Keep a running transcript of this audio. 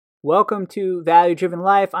Welcome to Value Driven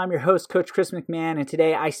Life. I'm your host, Coach Chris McMahon, and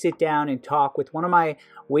today I sit down and talk with one of my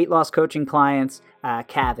weight loss coaching clients,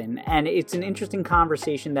 Kavin. And it's an interesting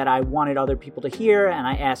conversation that I wanted other people to hear, and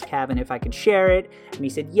I asked Kavin if I could share it, and he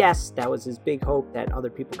said yes. That was his big hope, that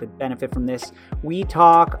other people could benefit from this. We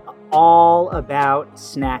talk all about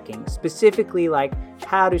snacking, specifically like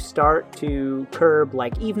how to start to curb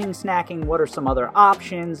like evening snacking. What are some other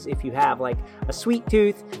options if you have like a sweet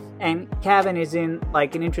tooth? And Kavin is in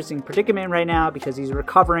like an interesting predicament right now because he's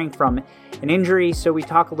recovering from an injury. So we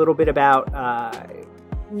talk a little bit about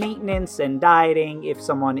maintenance and dieting if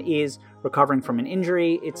someone is recovering from an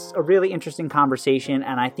injury. It's a really interesting conversation,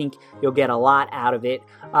 and I think you'll get a lot out of it.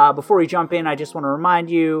 Before we jump in, I just want to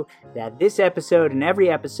remind you that this episode and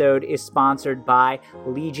every episode is sponsored by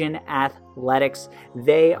Legion Athletics.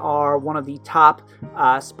 They are one of the top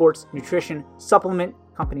sports nutrition supplement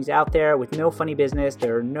companies out there with no funny business.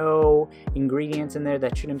 There are no ingredients in there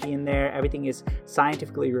that shouldn't be in there. Everything is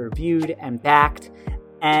scientifically reviewed and backed,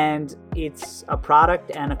 and it's a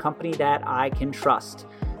product and a company that I can trust.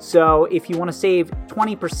 So if you want to save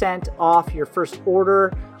 20% off your first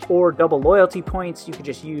order or double loyalty points, you could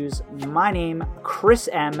just use my name, Chris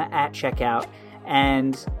M, at checkout,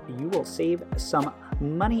 and you will save some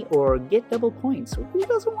money or get double points. Who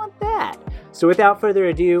doesn't want that? So without further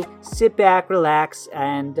ado, sit back, relax,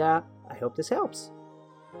 and I hope this helps.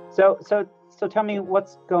 So tell me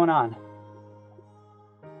what's going on.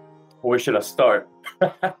 Where should I start?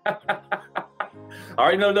 All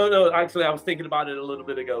right, no. Actually, I was thinking about it a little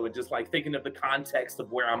bit ago and just like thinking of the context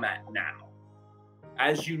of where I'm at now.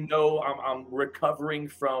 As you know, I'm recovering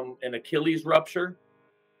from an Achilles rupture.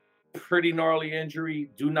 Pretty gnarly injury.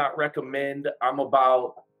 Do not recommend. I'm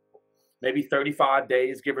about maybe 35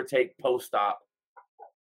 days, give or take, post-op.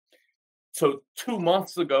 So 2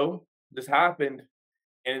 months ago, this happened,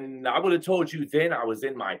 and I would have told you then I was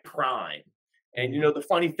in my prime. And, you know, the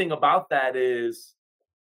funny thing about that is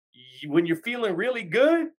when you're feeling really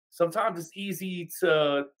good, sometimes it's easy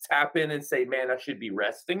to tap in and say, man, I should be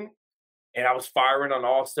resting. And I was firing on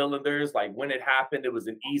all cylinders. Like when it happened, it was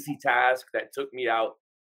an easy task that took me out.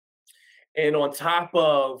 And on top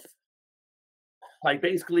of, like,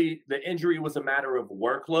 basically the injury was a matter of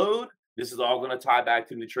workload. This is all going to tie back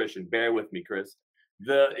to nutrition. Bear with me, Chris.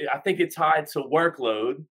 I think it tied to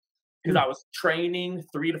workload because I was training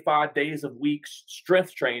 3 to 5 days a week,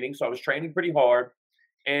 strength training. So I was training pretty hard.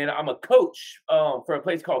 And I'm a coach for a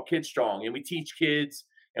place called Kid Strong. And we teach kids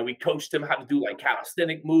and we coach them how to do like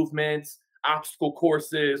calisthenic movements, obstacle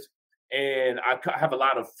courses. And I have a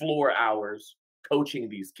lot of floor hours coaching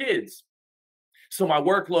these kids. So my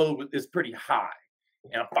workload is pretty high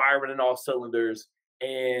and I'm firing in all cylinders.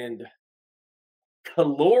 And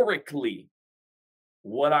calorically,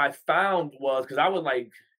 what I found was, because I would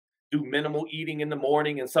like do minimal eating in the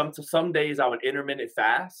morning and some days I would intermittent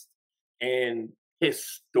fast. And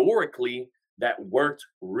historically, that worked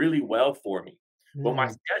really well for me. But my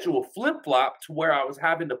schedule flip-flopped to where I was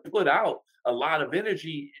having to put out a lot of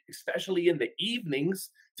energy, especially in the evenings,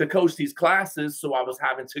 to coach these classes. So I was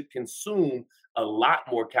having to consume a lot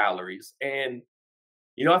more calories. And,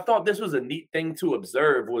 you know, I thought this was a neat thing to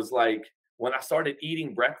observe was like when I started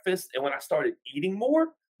eating breakfast and when I started eating more,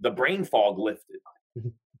 the brain fog lifted,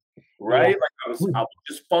 right? Yeah. Like I was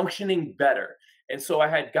just functioning better. And so I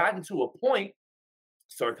had gotten to a point,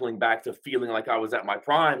 circling back to feeling like I was at my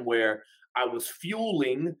prime, where I was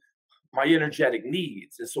fueling my energetic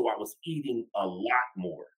needs. And so I was eating a lot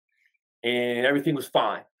more and everything was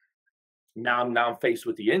fine. Now I'm faced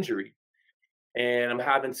with the injury and I'm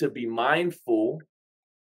having to be mindful,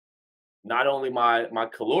 not only my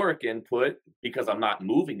caloric input because I'm not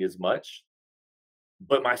moving as much,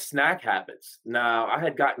 but my snack habits. Now I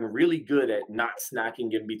had gotten really good at not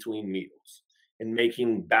snacking in between meals and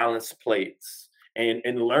making balanced plates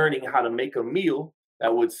and learning how to make a meal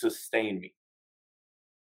that would sustain me.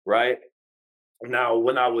 Right now,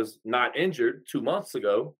 when I was not injured 2 months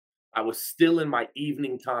ago, I was still in my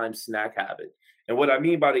evening time snack habit. And what I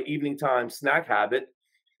mean by the evening time snack habit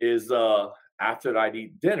is after I'd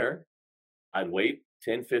eat dinner, I'd wait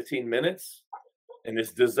 10, 15 minutes and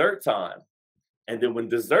it's dessert time. And then when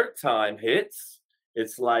dessert time hits,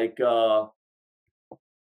 it's like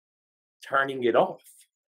turning it off.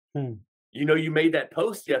 You know, you made that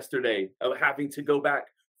post yesterday of having to go back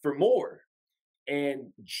for more.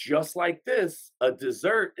 And just like this, a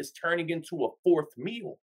dessert is turning into a fourth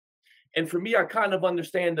meal. And for me, I kind of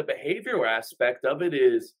understand the behavioral aspect of it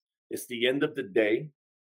is it's the end of the day.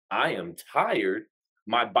 I am tired.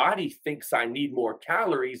 My body thinks I need more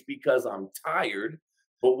calories because I'm tired.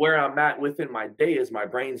 But where I'm at within my day is my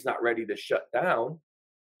brain's not ready to shut down.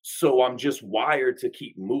 So I'm just wired to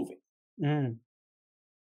keep moving. Mm.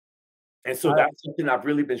 And so All right. that's something I've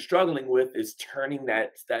really been struggling with is turning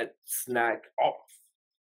that snack off.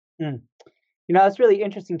 Mm. That's really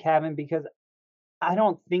interesting, Kevin, because I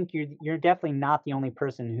don't think you're definitely not the only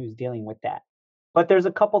person who's dealing with that. But there's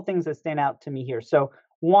a couple things that stand out to me here. So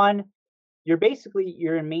one, you're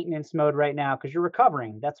in maintenance mode right now because you're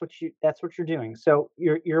recovering. That's what you're doing. So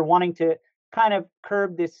you're wanting to kind of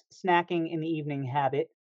curb this snacking in the evening habit.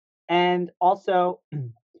 And also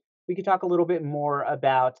we could talk a little bit more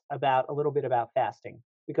about a little bit about fasting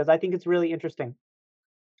because I think it's really interesting.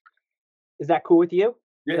 Is that cool with you?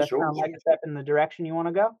 Does Yeah, that sure, sound like sure. a step in the direction you want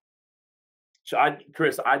to go? So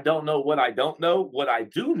Chris, I don't know what I don't know. What I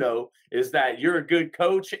do know is that you're a good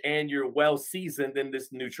coach and you're well seasoned in this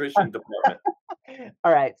nutrition department.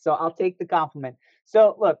 All right, so I'll take the compliment.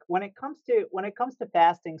 So look, when it comes to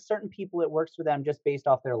fasting, certain people it works for them just based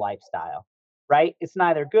off their lifestyle, right? It's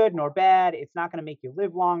neither good nor bad. It's not going to make you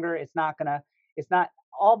live longer. It's not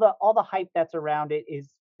all the hype that's around it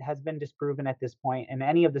is has been disproven at this point. And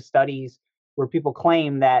any of the studies where people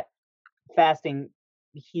claim that fasting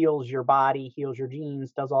heals your body, heals your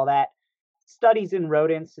genes, does all that. Studies in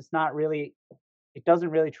rodents, it doesn't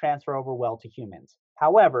really transfer over well to humans.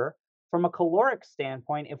 However, from a caloric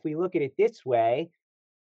standpoint, if we look at it this way,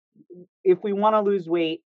 if we want to lose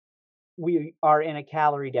weight, we are in a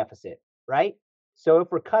calorie deficit, right? So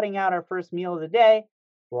if we're cutting out our first meal of the day,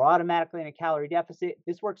 we're automatically in a calorie deficit.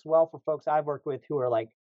 This works well for folks I've worked with who are like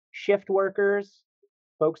shift workers,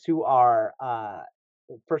 folks who are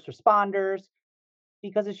first responders,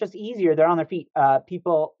 because it's just easier. They're on their feet.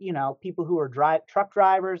 People who are truck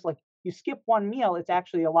drivers, like you skip one meal, it's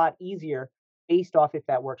actually a lot easier based off if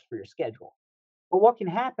that works for your schedule. But what can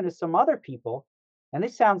happen is some other people, and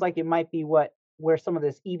this sounds like it might be where some of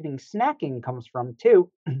this evening snacking comes from too.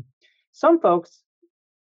 Some folks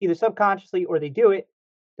either subconsciously or they do it.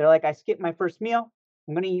 They're like, I skip my first meal.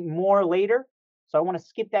 I'm going to eat more later. So I want to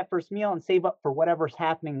skip that first meal and save up for whatever's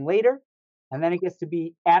happening later. And then it gets to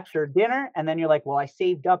be after dinner. And then you're like, well, I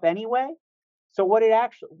saved up anyway. So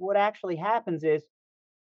what actually happens is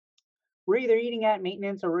we're either eating at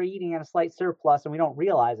maintenance or we're eating at a slight surplus and we don't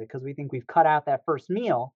realize it because we think we've cut out that first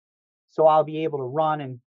meal. So I'll be able to run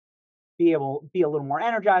and be a little more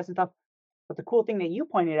energized and stuff. But the cool thing that you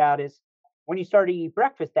pointed out is when you started to eat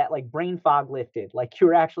breakfast, that like brain fog lifted, like you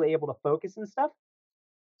were actually able to focus and stuff.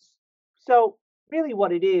 So really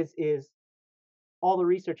what it is all the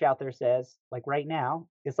research out there says, like right now,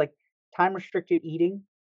 it's like time restricted eating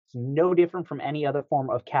is no different from any other form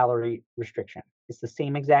of calorie restriction. It's the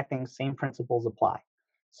same exact thing, same principles apply.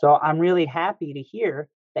 So I'm really happy to hear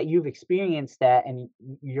that you've experienced that and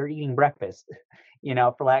you're eating breakfast,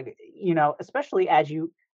 especially as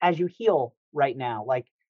you heal right now. Like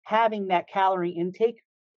having that calorie intake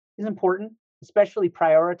is important, especially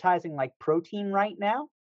prioritizing like protein right now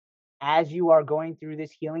as you are going through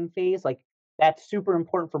this healing phase. Like that's super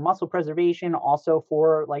important for muscle preservation, also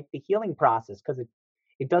for like the healing process, because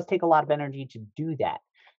it does take a lot of energy to do that.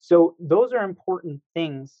 So those are important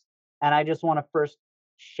things. And I just want to first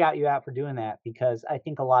shout you out for doing that because I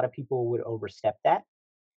think a lot of people would overstep that.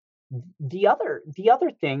 The other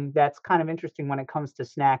thing that's kind of interesting when it comes to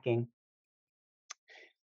snacking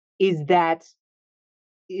is that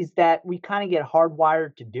we kind of get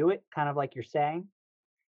hardwired to do it, kind of like you're saying.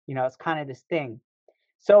 It's kind of this thing.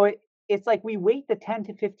 So it's like we wait the 10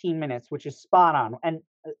 to 15 minutes, which is spot on. And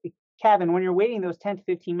Kevin, when you're waiting those 10 to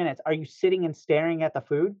 15 minutes, are you sitting and staring at the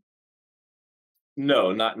food?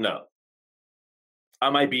 No, not no. I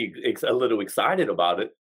might be a little excited about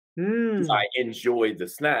it because Mm, I enjoy the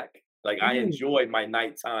snack. Like I mm. enjoy my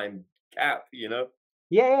nighttime cap. Yeah,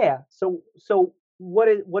 yeah, yeah. So what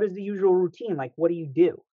is the usual routine? Like what do you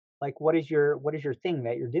do? Like what is your thing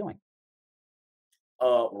that you're doing?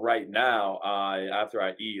 Right now, I after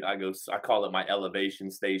I eat, I call it my elevation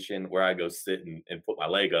station where I go sit and put my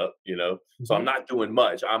leg up. So I'm Mhm. not doing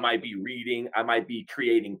much. I might be reading, I might be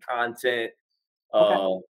creating content,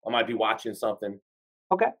 Okay. I might be watching something.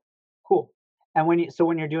 Okay. Cool. And when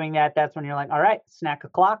you're doing that, that's when you're like, all right, snack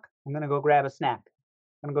o'clock. I'm gonna go grab a snack.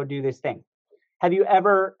 I'm gonna go do this thing. Have you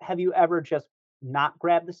ever just not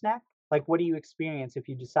grabbed the snack? Like, what do you experience if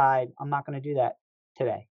you decide I'm not going to do that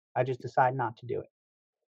today? I just decide not to do it.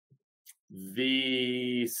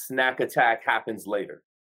 The snack attack happens later.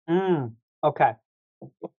 Mm, okay.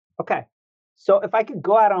 Okay. So if I could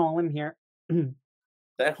go out on a limb here, you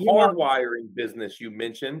That know, hardwiring business you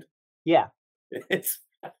mentioned, yeah, it's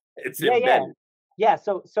it's yeah, yeah, embedded. yeah.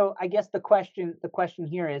 So I guess the question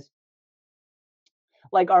here is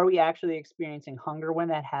like, are we actually experiencing hunger when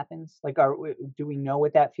that happens? Like, do we know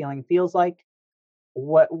what that feeling feels like?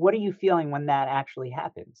 What are you feeling when that actually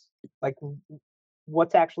happens? Like,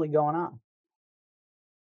 what's actually going on?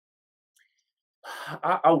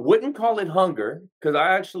 I wouldn't call it hunger because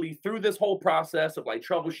I actually, through this whole process of like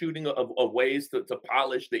troubleshooting of ways to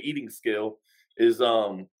polish the eating skill, is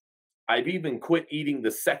I've even quit eating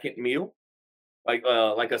the second meal, like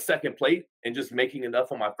a second plate, and just making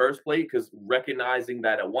enough on my first plate because recognizing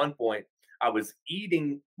that at one point I was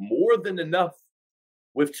eating more than enough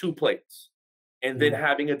with two plates. And then Mm,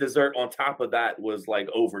 having a dessert on top of that was like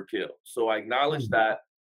overkill. So I acknowledge mm, that.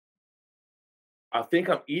 I think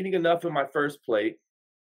I'm eating enough in my first plate,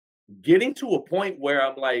 getting to a point where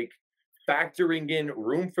I'm like factoring in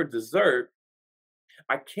room for dessert.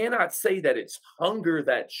 I cannot say that it's hunger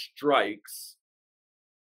that strikes.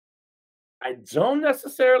 I don't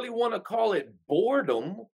necessarily want to call it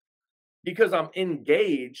boredom because I'm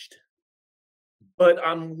engaged, but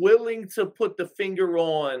I'm willing to put the finger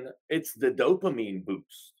on it's the dopamine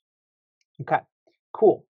boost. okay,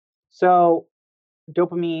 cool. So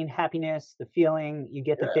dopamine, happiness, the feeling, you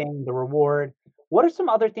get the Yeah. thing, the reward. What are some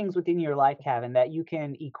other things within your life, Kevin, that you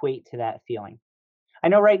can equate to that feeling? I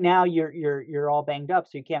know right now you're all banged up,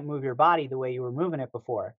 so you can't move your body the way you were moving it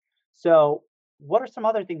before. So, what are some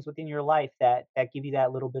other things within your life that give you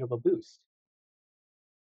that little bit of a boost?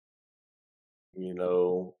 You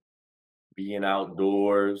know, being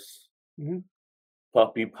outdoors, Mhm.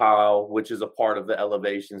 puppy pile, which is a part of the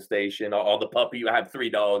elevation station. All the puppy, I have 3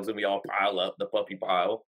 dogs and we all pile up the puppy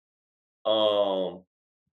pile. Um,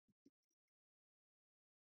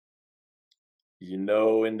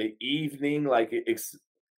 in the evening, like it's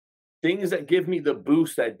things that give me the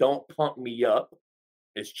boost that don't pump me up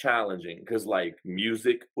is challenging because like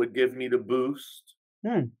music would give me the boost.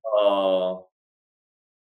 Hmm. Uh,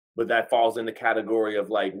 but that falls in the category of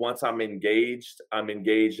like once I'm engaged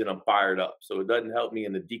and I'm fired up. So it doesn't help me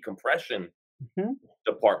in the decompression Mhm.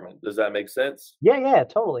 department. Does that make sense? Yeah, yeah,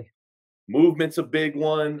 totally. Movement's a big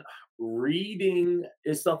one. Reading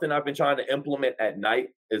is something I've been trying to implement at night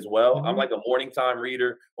as well. I'm Mhm. like a morning time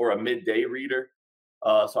reader or a midday reader.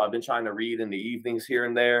 So I've been trying to read in the evenings here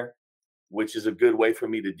and there, which is a good way for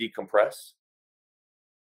me to decompress.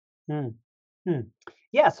 Hmm. Hmm.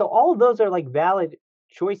 Yeah, so all of those are like valid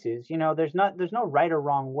choices. There's no right or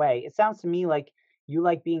wrong way. It sounds to me like you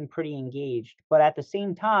like being pretty engaged, but at the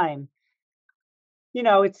same time,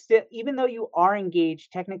 it's still, even though you are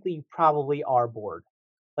engaged, technically you probably are bored.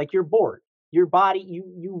 Like you're bored. Your body,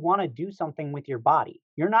 you want to do something with your body.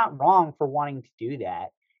 You're not wrong for wanting to do that.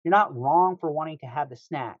 You're not wrong for wanting to have the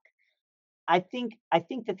snack. I think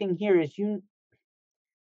the thing here is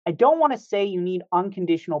I don't want to say you need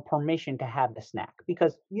unconditional permission to have the snack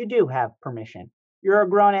because you do have permission. You're a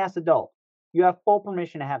grown ass adult. You have full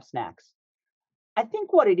permission to have snacks. I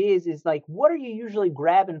think what it is like, what are you usually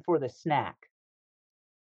grabbing for the snack?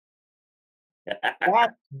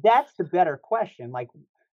 That's the better question. Like,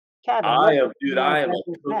 Kevin, I what am, do dude, you want I to am grab a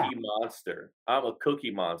for a snack? cookie monster. I'm a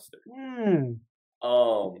cookie monster. Mm,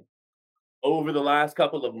 Um, Over the last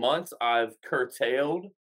couple of months, I've curtailed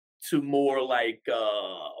to more like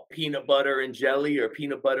peanut butter and jelly or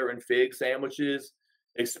peanut butter and fig sandwiches,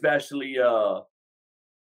 especially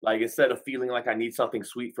like instead of feeling like I need something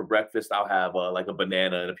sweet for breakfast, I'll have like a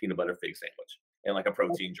banana and a peanut butter fig sandwich and like a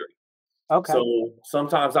protein drink. okay, So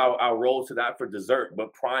sometimes I'll roll to that for dessert,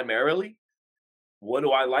 but primarily, what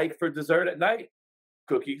do I like for dessert at night?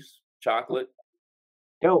 Cookies, chocolate,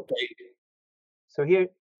 dope. cake. So here,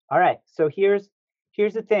 all right. So here's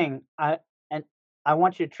the thing. And I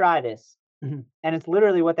want you to try this, and it's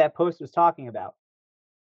literally what that post was talking about.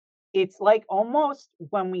 It's like almost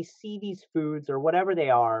when we see these foods or whatever they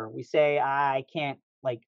are, we say, I can't,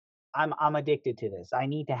 like, I'm addicted to this. I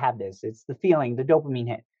need to have this. It's the feeling, the dopamine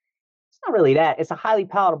hit. It's not really that. It's a highly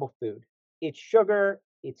palatable food. It's sugar,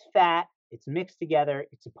 it's fat, it's mixed together.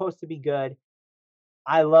 It's supposed to be good.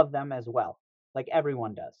 I love them as well, like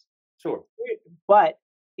everyone does. Sure. But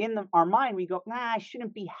in our mind, we go, nah, I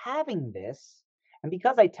shouldn't be having this. And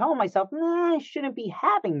because I tell myself, nah, I shouldn't be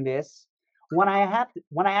having this, when I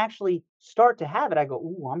actually start to have it, I go,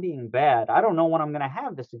 ooh, I'm being bad. I don't know when I'm going to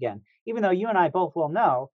have this again. Even though you and I both will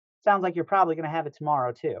know, sounds like you're probably going to have it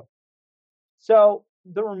tomorrow too. So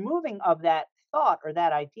the removing of that thought or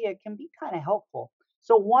that idea can be kind of helpful.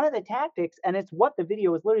 So one of the tactics, and it's what the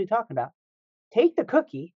video was literally talking about, take the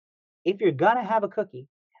cookie, if you're gonna have a cookie,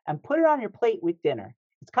 and put it on your plate with dinner.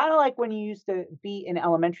 It's kind of like when you used to be in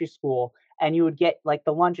elementary school and you would get like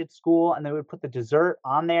the lunch at school and they would put the dessert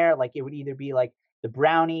on there. Like it would either be like the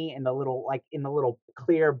brownie in the little, like in the little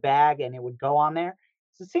clear bag, and it would go on there.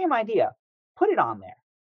 It's the same idea. Put it on there.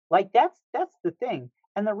 Like that's the thing.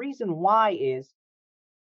 And the reason why is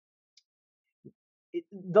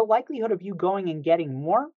the likelihood of you going and getting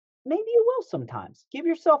more, maybe you will sometimes. Give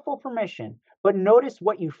yourself full permission, but notice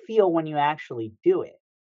what you feel when you actually do it.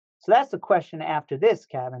 So that's the question after this,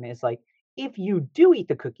 Kevin, is like, if you do eat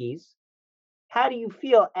the cookies, how do you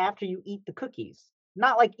feel after you eat the cookies?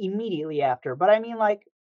 Not like immediately after, but I mean like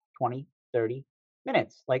 20, 30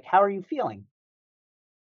 minutes. Like, how are you feeling?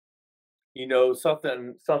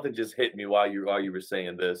 Something just hit me while you were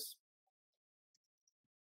saying this.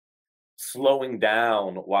 Slowing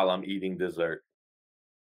down while I'm eating dessert,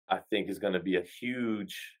 I think is going to be a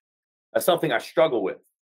huge. That's something I struggle with.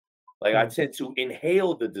 Like I Mm, tend to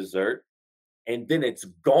inhale the dessert and then it's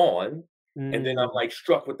gone, and then I'm mm, like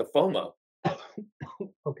struck with the FOMO.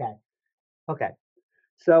 okay. Okay.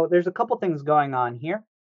 So there's a couple things going on here.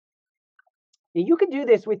 You could do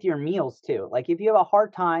this with your meals too. Like if you have a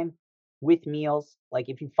hard time with meals, like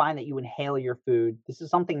if you find that you inhale your food, this is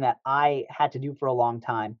something that I had to do for a long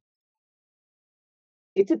time.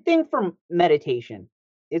 It's a thing from meditation.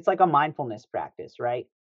 It's like a mindfulness practice, right?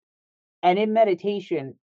 And in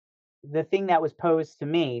meditation, the thing that was posed to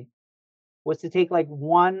me was to take like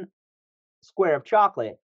one square of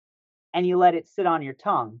chocolate and you let it sit on your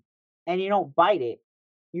tongue and you don't bite it.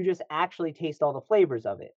 You just actually taste all the flavors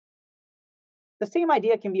of it. The same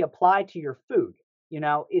idea can be applied to your food.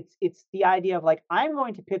 It's the idea of like, I'm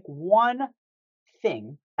going to pick one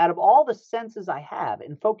thing out of all the senses I have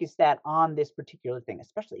and focus that on this particular thing,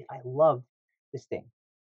 especially if I love this thing.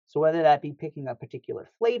 So whether that be picking a particular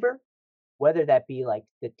flavor, whether that be like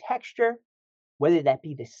the texture, whether that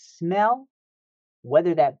be the smell,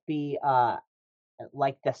 whether that be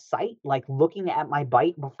like the sight, like looking at my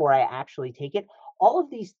bite before I actually take it, all of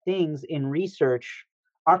these things in research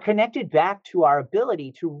are connected back to our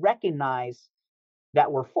ability to recognize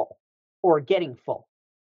that we're full or getting full.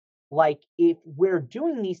 Like if we're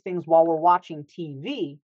doing these things while we're watching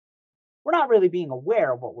TV, we're not really being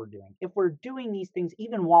aware of what we're doing. If we're doing these things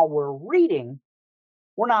even while we're reading,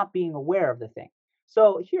 we're not being aware of the thing.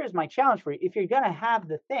 So here's my challenge for you. If you're going to have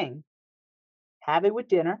the thing, have it with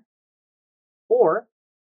dinner or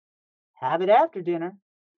have it after dinner,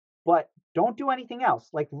 but don't do anything else.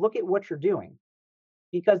 Like look at what you're doing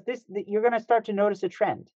because you're going to start to notice a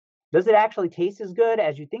trend. Does it actually taste as good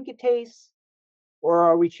as you think it tastes? Or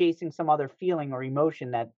are we chasing some other feeling or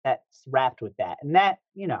emotion that's wrapped with that? And that,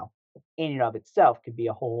 in and of itself could be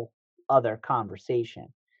a whole other conversation.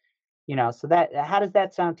 So that how does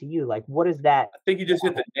that sound to you? Like what is that? I think you just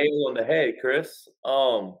hit the nail on the head, Chris.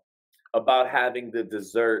 About having the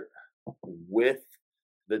dessert with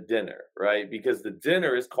the dinner, right? Because the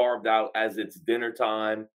dinner is carved out as it's dinner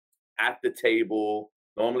time at the table,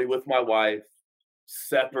 normally with my wife,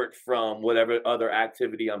 separate from whatever other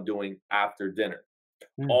activity I'm doing after dinner.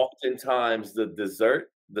 Mm, Oftentimes, the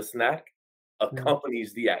dessert, the snack, mm.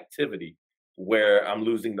 accompanies the activity where I'm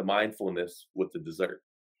losing the mindfulness with the dessert.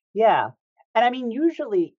 Yeah. And I mean,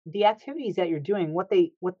 usually the activities that you're doing, what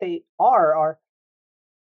they are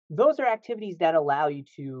those are activities that allow you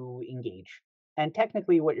to engage. And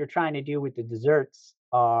technically what you're trying to do with the desserts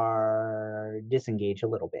are disengage a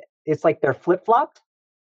little bit. It's like they're flip-flopped.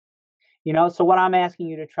 So what I'm asking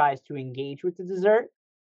you to try is to engage with the dessert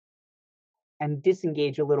and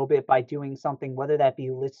disengage a little bit by doing something, whether that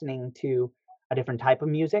be listening to a different type of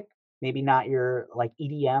music, maybe not your like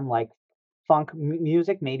EDM, like funk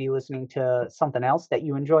music, maybe listening to something else that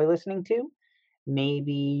you enjoy listening to,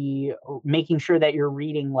 maybe making sure that you're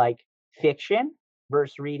reading like fiction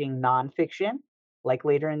versus reading nonfiction, like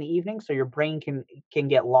later in the evening, so your brain can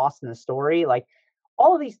get lost in the story. Like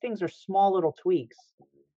all of these things are small little tweaks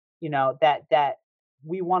that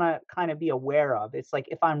we want to kind of be aware of. It's like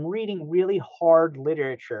if I'm reading really hard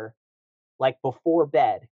literature like before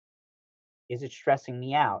bed, is it stressing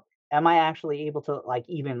me out? Am I actually able to like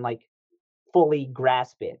even like fully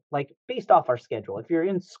grasp it? Like based off our schedule. If you're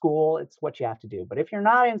in school, it's what you have to do. But if you're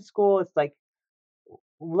not in school, it's like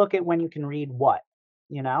look at when you can read what,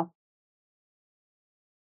 you know?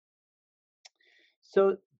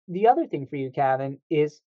 So the other thing for you, Kevin,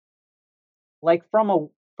 is like from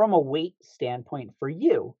a weight standpoint for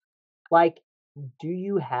you, like do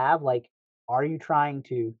you have like are you trying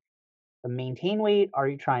to maintain weight? Are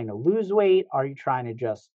you trying to lose weight? Are you trying to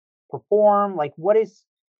just perform? Like what is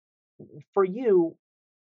for you,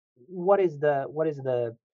 what is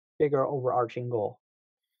the bigger overarching goal?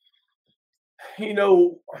 You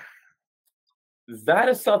know, that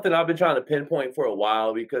is something I've been trying to pinpoint for a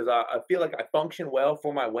while because I feel like I function well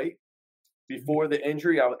for my weight. Before the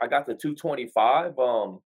injury, I got to 225.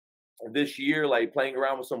 This year, like playing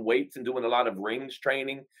around with some weights and doing a lot of rings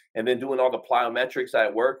training, and then doing all the plyometrics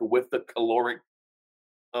at work with the caloric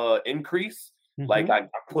increase. Like Hmm. I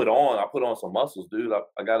put on some muscles, dude.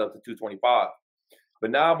 I got up to 225.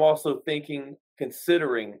 But now I'm also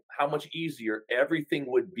considering how much easier everything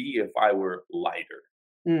would be if I were lighter.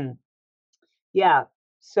 Mm. Yeah.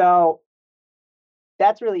 So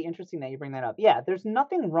that's really interesting that you bring that up. Yeah, there's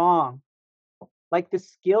nothing wrong. Like the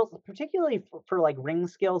skills, particularly for like ring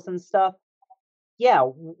skills and stuff. Yeah,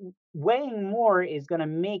 weighing more is going to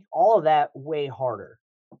make all of that way harder.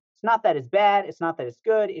 It's not that it's bad. It's not that it's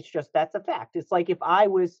good. It's just that's a fact. It's like if I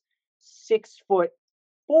was 6'4",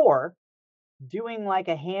 doing like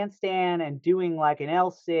a handstand and doing like an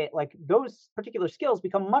L sit, like those particular skills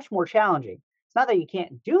become much more challenging. It's not that you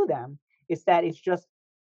can't do them, it's that it's just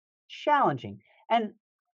challenging. And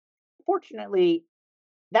fortunately,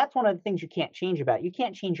 that's one of the things you can't change about. You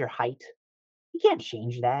can't change your height. You can't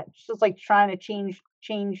change that. It's just like trying to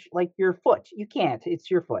change like your foot. You can't. It's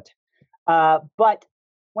your foot. But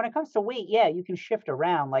when it comes to weight, yeah, you can shift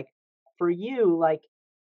around. Like for you, like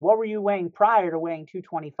what were you weighing prior to weighing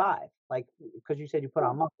 225? Like because you said you put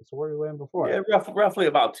on muscle. So what were you weighing before? Yeah, roughly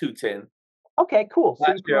about 210. Okay, cool. So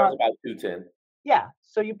you Last put year I was on about 210. yeah.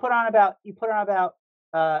 So you put on about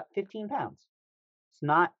 15 pounds. It's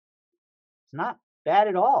not it's not bad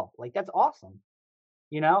at all. Like that's awesome.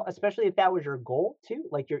 Especially if that was your goal too.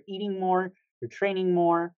 Like you're eating more, you're training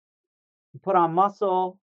more, you put on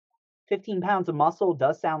muscle. 15 pounds of muscle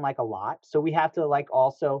does sound like a lot. So we have to like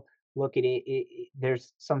also look at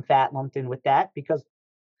there's some fat lumped in with that because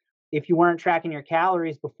if you weren't tracking your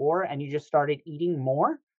calories before and you just started eating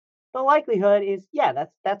more, the likelihood is, yeah,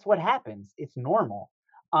 that's what happens. It's normal.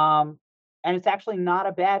 Um, and it's actually not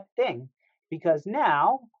a bad thing because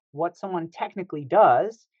now what someone technically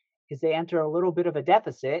does is they enter a little bit of a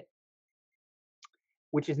deficit,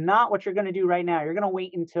 which is not what you're going to do right now. You're going to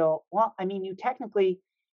wait until, well, I mean,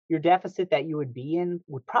 your deficit that you would be in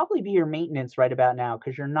would probably be your maintenance right about now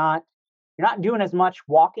because you're not doing as much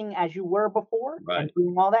walking as you were before and Right.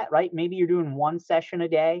 doing all that, right? Maybe you're doing one session a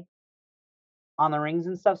day on the rings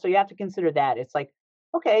and stuff. So you have to consider that. It's like,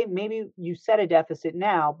 okay, maybe you set a deficit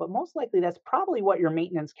now, but most likely that's probably what your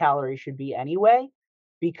maintenance calorie should be anyway,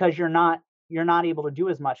 because you're not able to do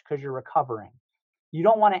as much because you're recovering. You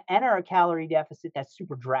don't want to enter a calorie deficit that's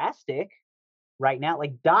super drastic right now.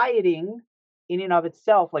 Like dieting in and of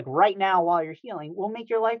itself, like right now while you're healing, will make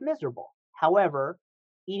your life miserable. However,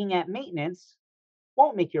 eating at maintenance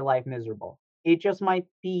won't make your life miserable. It just might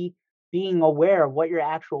be being aware of what your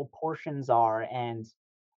actual portions are and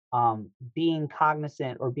being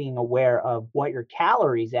cognizant or being aware of what your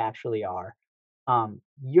calories actually are.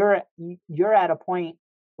 You're at a point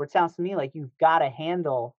where it sounds to me like you've got a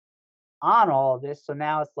handle on all of this. So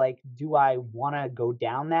now it's like, do I want to go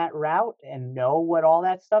down that route and know what all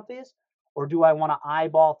that stuff is? Or do I want to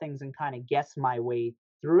eyeball things and kind of guess my way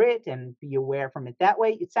through it and be aware from it that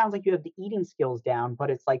way? It sounds like you have the eating skills down, but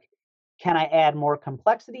it's like, can I add more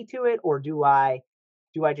complexity to it? Or do I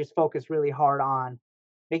just focus really hard on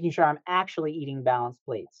making sure I'm actually eating balanced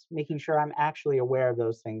plates, making sure I'm actually aware of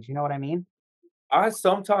those things? You know what I mean? I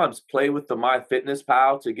sometimes play with the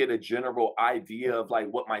MyFitnessPal to get a general idea of like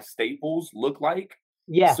what my staples look like.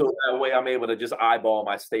 Yeah. So that way I'm able to just eyeball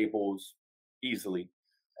my staples easily.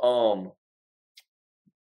 Um,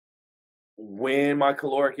 when my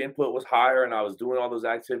caloric input was higher and I was doing all those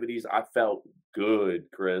activities, I felt good,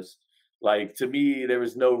 Chris. Like to me, there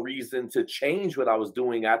was no reason to change what I was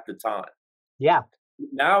doing at the time. Yeah.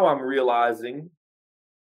 Now I'm realizing,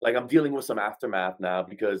 like, I'm dealing with some aftermath now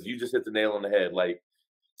because you just hit the nail on the head. Like,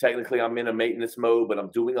 technically, I'm in a maintenance mode, but I'm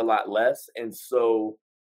doing a lot less. And so,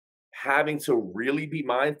 having to really be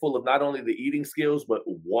mindful of not only the eating skills, but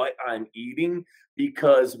what I'm eating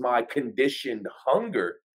because my conditioned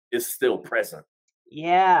hunger is still present.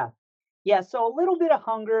 Yeah. Yeah, so a little bit of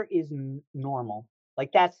hunger is normal.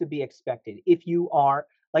 Like that's to be expected. If you are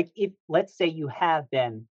like if let's say you have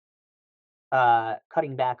been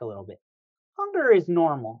cutting back a little bit. Hunger is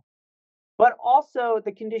normal. But also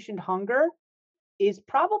the conditioned hunger is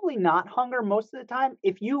probably not hunger most of the time.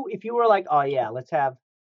 If you were like, "Oh yeah, let's have,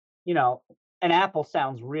 you know, an apple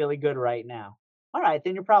sounds really good right now." All right,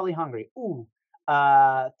 then you're probably hungry. Ooh,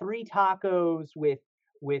 three tacos with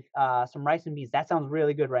some rice and beans. That sounds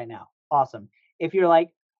really good right now. Awesome. If you're like,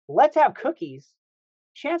 let's have cookies,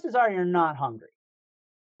 chances are you're not hungry.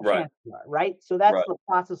 Right. Chances are, right? So that's Right. the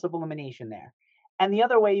process of elimination there. And the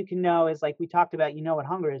other way you can know is like we talked about, you know what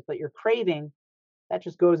hunger is, but your craving, that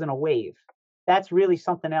just goes in a wave. That's really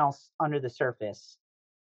something else under the surface,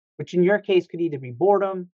 which in your case could either be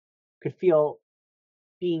boredom, could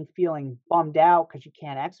feeling bummed out because you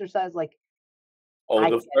can't exercise. Like Oh, I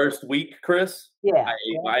the get first week, Chris, yeah,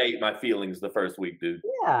 I ate my feelings the first week, dude.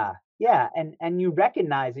 yeah, Yeah, and you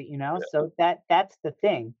recognize it, so that's the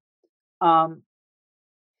thing. Um,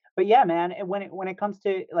 but yeah, man, and when it comes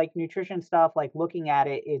to like nutrition stuff, like looking at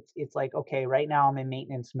it, it's like, okay, right now I'm in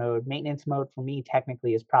maintenance mode. Maintenance mode for me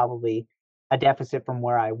technically is probably a deficit from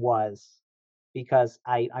where I was because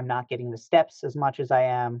I'm not getting the steps as much as I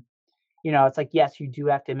am. It's like, yes, you do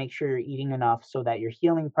have to make sure you're eating enough so that you're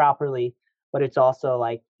healing properly, but it's also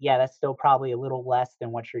like, yeah, that's still probably a little less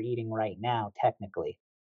than what you're eating right now, technically,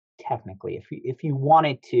 if you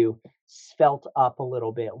wanted to svelte up a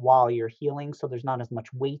little bit while you're healing, so there's not as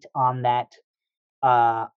much weight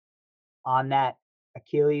uh on that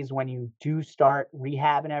Achilles when you do start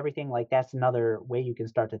rehab and everything. Like, that's another way you can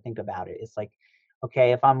start to think about it. It's like,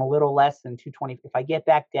 okay, if I'm a little less than 220, if I get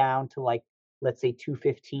back down to, like, let's say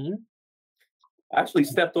 215. I actually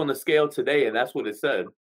stepped on the scale today, and that's what it said.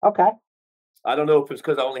 Okay. I don't know if it's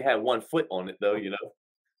because I only had 1 foot on it, though.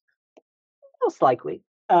 Most likely.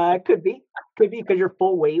 Could be because your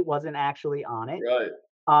full weight wasn't actually on it. Right.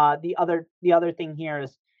 The other thing here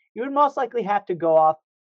is you would most likely have to go off,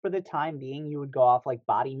 for the time being, you would go off like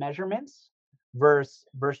body measurements versus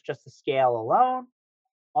just the scale alone.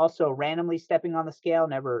 Also, randomly stepping on the scale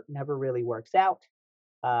never really works out.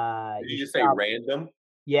 Did You you should just say random?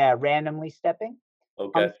 yeah, randomly stepping on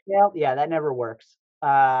Okay. the scale, yeah, that never works.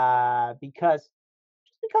 Because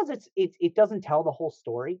it doesn't tell the whole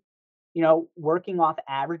story. Working off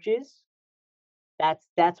averages,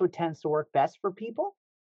 that's what tends to work best for people.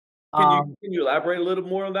 Can you Um, can you elaborate a little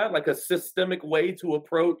more on that? Like a systemic way to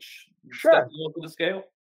approach sure. stepping onto the scale?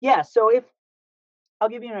 Yeah, so if I'll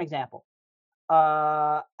give you an example.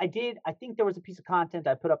 I think there was a piece of content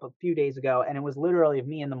I put up a few days ago, and it was literally of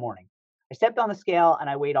me in the morning. I stepped on the scale and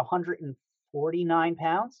I weighed 149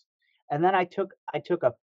 pounds, and then I took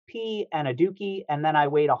a pee and a dookie, and then I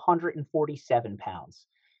weighed 147 pounds.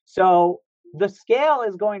 So the scale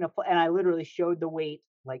is going to, and I literally showed the weight,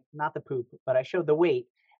 like not the poop, but I showed the weight,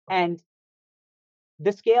 and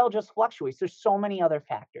the scale just fluctuates. There's so many other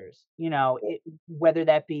factors, whether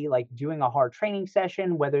that be like doing a hard training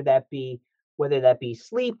session, whether that be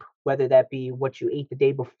sleep, whether that be what you ate the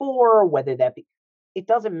day before, whether that be, it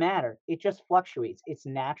doesn't matter. It just fluctuates. It's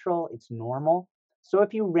natural, it's normal. So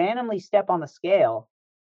if you randomly step on the scale,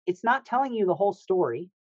 it's not telling you the whole story.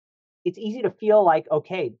 It's easy to feel like,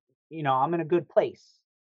 okay, I'm in a good place.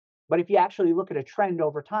 But if you actually look at a trend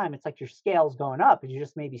over time, it's like your scale's going up and you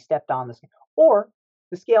just maybe stepped on the scale. Or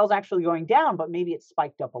the scale's actually going down, but maybe it's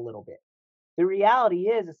spiked up a little bit. The reality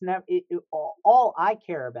is, it's never all I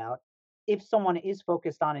care about, if someone is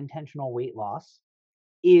focused on intentional weight loss,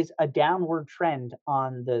 is a downward trend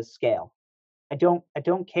on the scale. I don't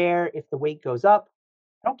care if the weight goes up.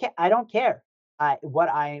 I don't care. What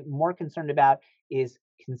I'm more concerned about is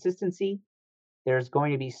consistency. There's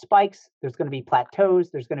going to be spikes, there's going to be plateaus,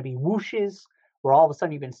 there's going to be whooshes where all of a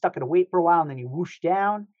sudden you've been stuck at a weight for a while and then you whoosh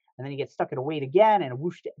down and then you get stuck at a weight again and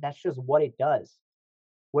whoosh. That's just what it does.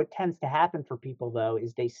 What tends to happen for people, though,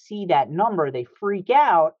 is they see that number, they freak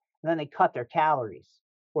out, and then they cut their calories,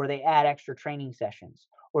 or they add extra training sessions,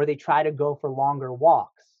 or they try to go for longer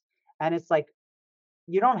walks. And it's like,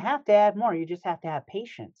 you don't have to add more, you just have to have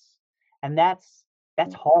patience. And that's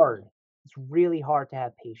hard. It's really hard to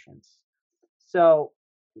have patience. So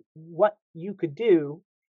what you could do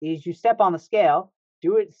is you step on the scale,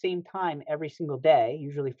 do it at the same time every single day,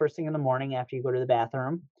 usually first thing in the morning after you go to the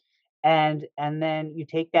bathroom, and then you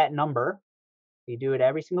take that number, you do it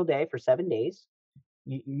every single day for 7 days.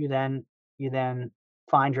 You then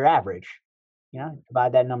find your average.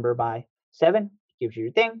 Divide that number by 7, gives you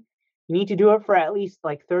your thing. You need to do it for at least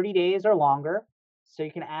like 30 days or longer so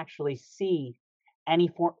you can actually see any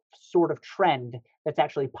sort of trend that's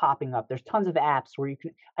actually popping up. There's tons of apps where you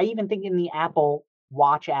can, I even think in the Apple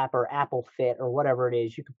Watch app or Apple Fit or whatever it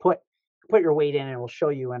is, you could put your weight in and it will show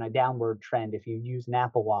you in a downward trend if you use an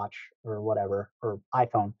Apple Watch or whatever, or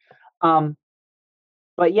iPhone. Um,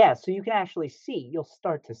 but yeah, so you can actually see, you'll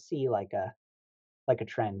start to see like a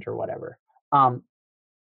trend or whatever. Um,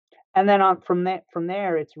 and then on from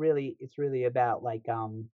there, it's really about like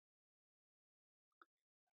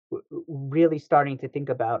really starting to think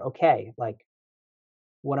about, okay, like,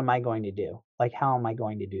 what am I going to do? Like, how am I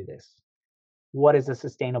going to do this? What is a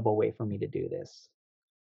sustainable way for me to do this?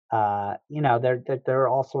 There are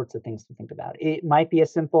all sorts of things to think about. It might be a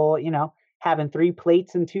simple, having 3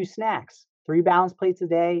 plates and 2 snacks, 3 balanced plates a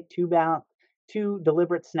day, two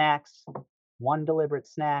deliberate snacks, 1 deliberate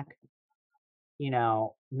snack.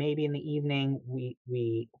 Maybe in the evening we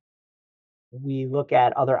look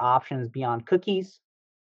at other options beyond cookies,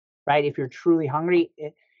 right? If you're truly hungry,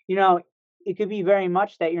 it could be very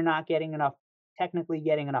much that you're not technically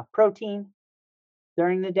getting enough protein.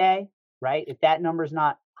 during the day, right? If that number's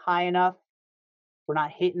not high enough, we're not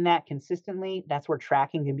hitting that consistently, that's where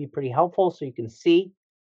tracking can be pretty helpful so you can see.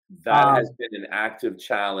 That has Um, been an active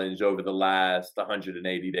challenge over the last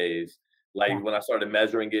 180 days. Like, yeah, when I started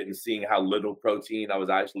measuring it and seeing how little protein I was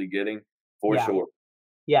actually getting, for yeah, sure.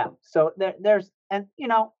 yeah. So there's, and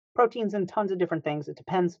proteins in tons of different things. It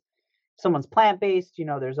depends. If someone's plant-based,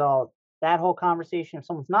 there's all that whole conversation. If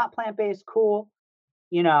someone's not plant-based, cool.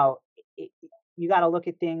 You know, it, you got to look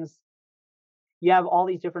at things. You have all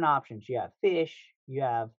these different options. You have fish, you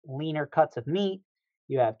have leaner cuts of meat,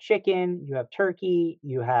 you have chicken, you have turkey,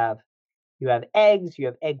 you have eggs, you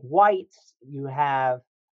have egg whites, you have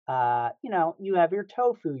your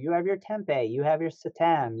tofu, you have your tempeh, you have your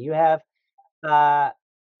seitan, uh,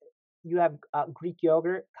 you have Greek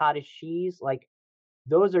yogurt, cottage cheese. Like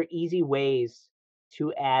those are easy ways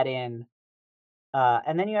to add in.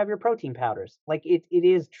 And then you have your protein powders. Like it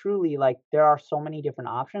is truly like there are so many different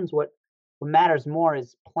options. What matters more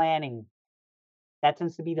is planning. That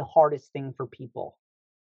tends to be the hardest thing for people.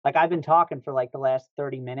 Like I've been talking for like the last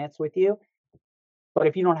 30 minutes with you, but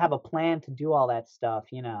if you don't have a plan to do all that stuff,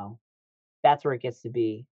 that's where it gets to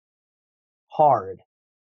be hard,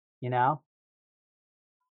 you know?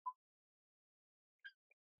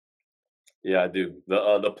 Yeah, I do.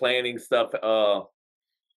 The planning stuff,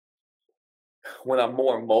 when I'm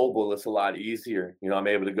more mobile, it's a lot easier. I'm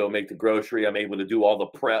able to go make the grocery, I'm able to do all the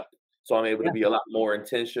prep, so I'm able to Yeah. be a lot more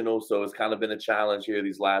intentional. So it's kind of been a challenge here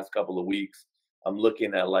these last couple of weeks. I'm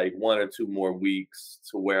looking at like 1 or 2 more weeks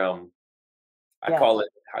to where I Yeah. call it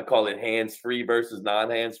I call it hands free versus non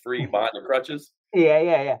hands free behind the crutches. Yeah,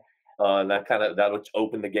 yeah, yeah. And that'll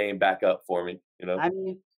open the game back up for me. I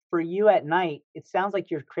mean, for you at night, it sounds like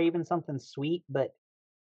you're craving something sweet,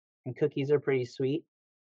 and cookies are pretty sweet.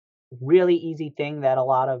 Really easy thing that a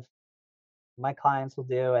lot of my clients will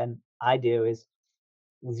do and I do is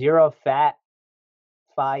zero fat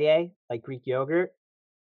faye, like Greek yogurt,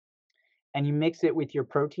 and you mix it with your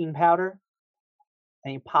protein powder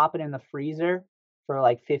and you pop it in the freezer for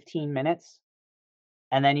like 15 minutes.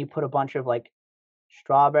 And then you put a bunch of like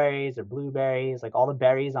strawberries or blueberries, like all the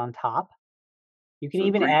berries on top. You can So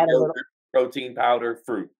even Greek add a little, yogurt, protein powder,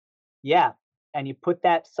 fruit. yeah. And you put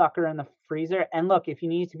that sucker in the freezer. And look, if you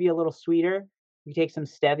need it to be a little sweeter, you take some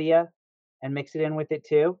stevia and mix it in with it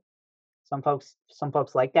too. Some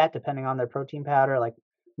folks like that depending on their protein powder. Like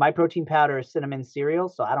my protein powder is cinnamon cereal,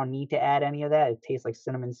 so I don't need to add any of that. It tastes like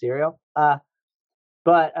cinnamon cereal.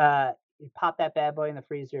 But you pop that bad boy in the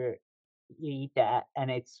freezer, you eat that, and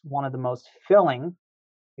it's one of the most filling.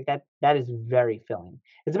 Like that is very filling.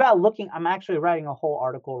 It's about looking. I'm actually writing a whole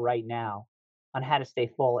article right now on how to stay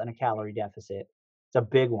full in a calorie deficit. It's a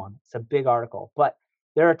big one. It's a big article. But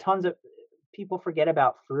there are tons of people forget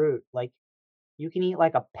about fruit. Like you can eat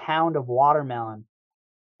like a pound of watermelon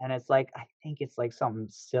and it's like I think it's like something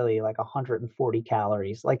silly, like 140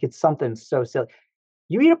 calories. Like it's something so silly.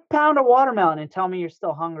 You eat a pound of watermelon and tell me you're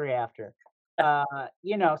still hungry after.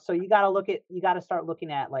 So you gotta start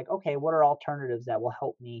looking at like, okay, what are alternatives that will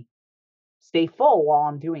help me stay full while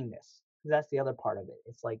I'm doing this? 'Cause that's the other part of it.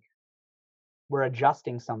 It's like we're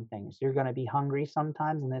adjusting some things. You're gonna be hungry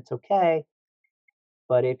sometimes and it's okay.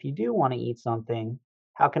 But if you do want to eat something,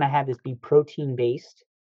 how can I have this be protein based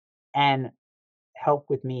and help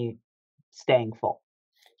with me staying full?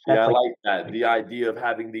 Yeah, That's I like like that. The idea of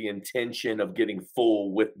having the intention of getting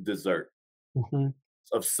full with dessert, mhm.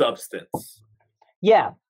 of substance.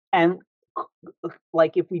 Yeah. And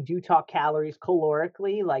like if we do talk calories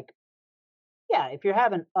calorically, like yeah, if you're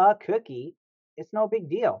having a cookie, it's no big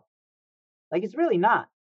deal. Like it's really not.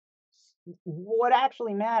 What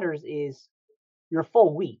actually matters is your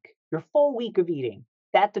full week. Your full week of eating.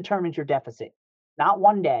 That determines your deficit. Not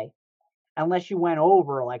one day, unless you went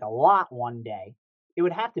over like a lot one day. It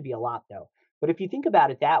would have to be a lot though. But if you think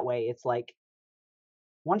about it that way, it's like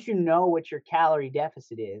once you know what your calorie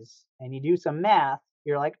deficit is and you do some math,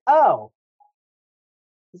 you're like, "Oh,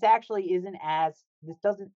 this actually isn't as this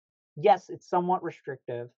doesn't yes, it's somewhat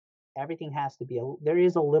restrictive. Everything has to be there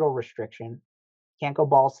is a little restriction. Can't go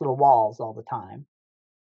balls to the walls all the time.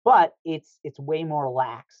 But it's way more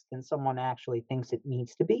lax than someone actually thinks it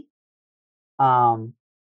needs to be. Um,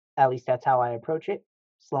 at least that's how I approach it.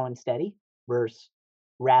 Slow and steady versus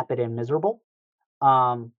rapid and miserable.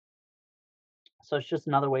 Um, so it's just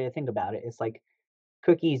another way to think about it. It's like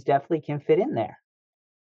cookies definitely can fit in there.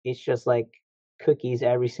 It's just like cookies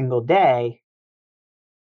every single day.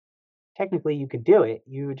 Technically, you could do it.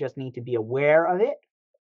 You would just need to be aware of it.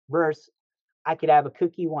 Versus, I could have a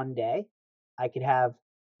cookie one day. I could have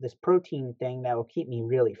this protein thing that will keep me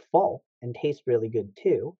really full and taste really good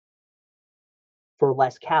too for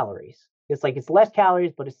less calories. It's like it's less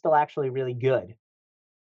calories, but it's still actually really good.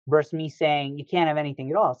 Versus me saying you can't have anything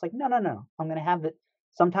at all. It's like, no. I'm gonna have it.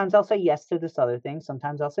 Sometimes I'll say yes to this other thing.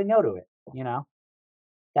 Sometimes I'll say no to it.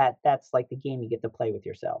 That's like the game you get to play with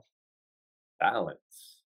yourself.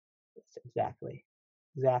 Balance. Exactly.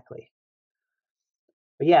 Exactly.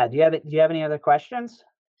 But yeah, do you have any other questions?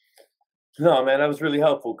 No, man, that was really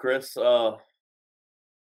helpful, Chris.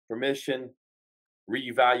 Permission,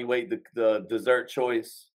 reevaluate the dessert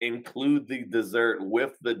choice, include the dessert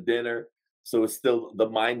with the dinner, so it's still the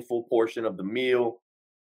mindful portion of the meal,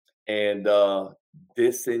 and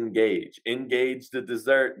disengage. Engage the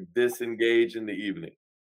dessert, disengage in the evening.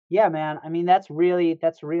 Yeah, man. I mean, that's really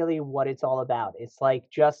what it's all about. It's like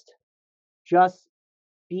just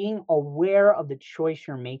being aware of the choice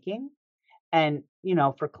you're making. And,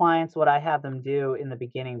 for clients, what I have them do in the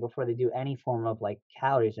beginning before they do any form of like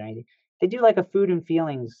calories or anything, they do like a food and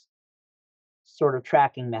feelings sort of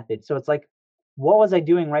tracking method. So it's like, what was I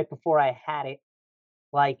doing right before I had it?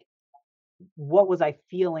 Like, what was I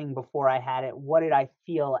feeling before I had it? What did I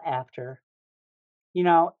feel after?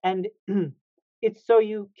 And it's so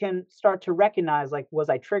you can start to recognize, like, was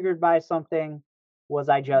I triggered by something? Was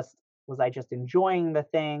I just was I just enjoying the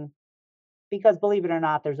thing? Because believe it or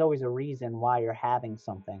not, there's always a reason why you're having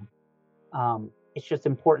something. It's just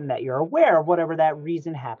important that you're aware of whatever that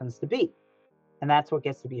reason happens to be. And that's what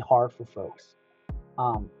gets to be hard for folks.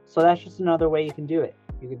 So that's just another way you can do it.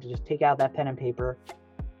 You can just take out that pen and paper,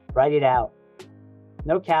 write it out.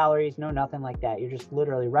 No calories, no nothing like that. You're just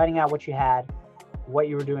literally writing out what you had, what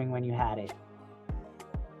you were doing when you had it,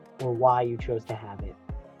 or why you chose to have it.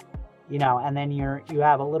 And then you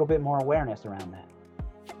have a little bit more awareness around that.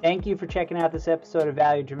 Thank you for checking out this episode of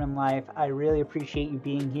Value Driven Life. I really appreciate you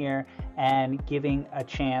being here and giving a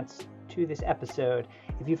chance to this episode.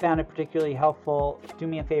 If you found it particularly helpful, do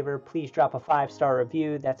me a favor, please drop a 5-star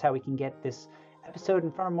review. That's how we can get this episode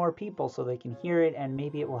in front of more people so they can hear it and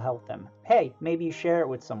maybe it will help them. Hey, maybe you share it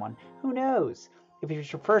with someone. Who knows? If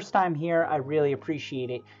it's your first time here, I really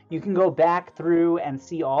appreciate it. You can go back through and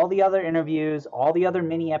see all the other interviews, all the other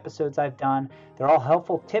mini episodes I've done. They're all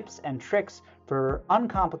helpful tips and tricks for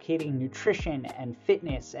uncomplicating nutrition and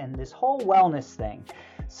fitness and this whole wellness thing.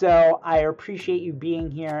 So I appreciate you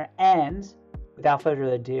being here, and without further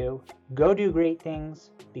ado, go do great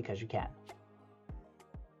things because you can.